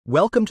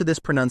Welcome to this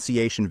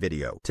pronunciation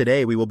video.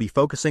 Today we will be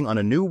focusing on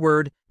a new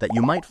word that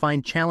you might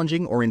find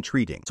challenging or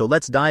intriguing. So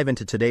let's dive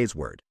into today's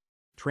word.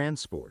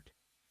 Transport,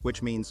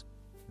 which means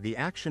the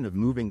action of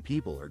moving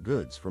people or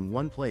goods from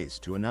one place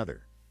to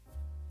another.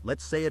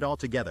 Let's say it all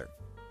together.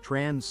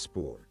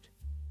 Transport.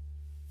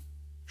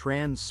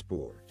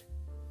 Transport.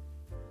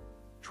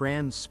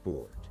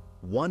 Transport.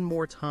 One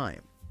more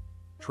time.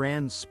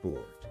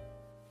 Transport.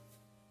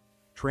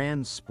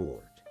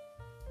 Transport.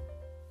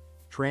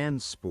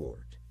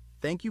 Transport.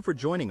 Thank you for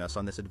joining us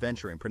on this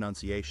adventure in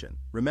pronunciation.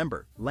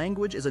 Remember,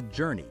 language is a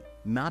journey,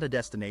 not a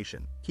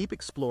destination. Keep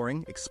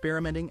exploring,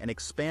 experimenting, and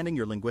expanding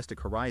your linguistic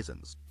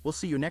horizons. We'll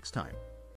see you next time.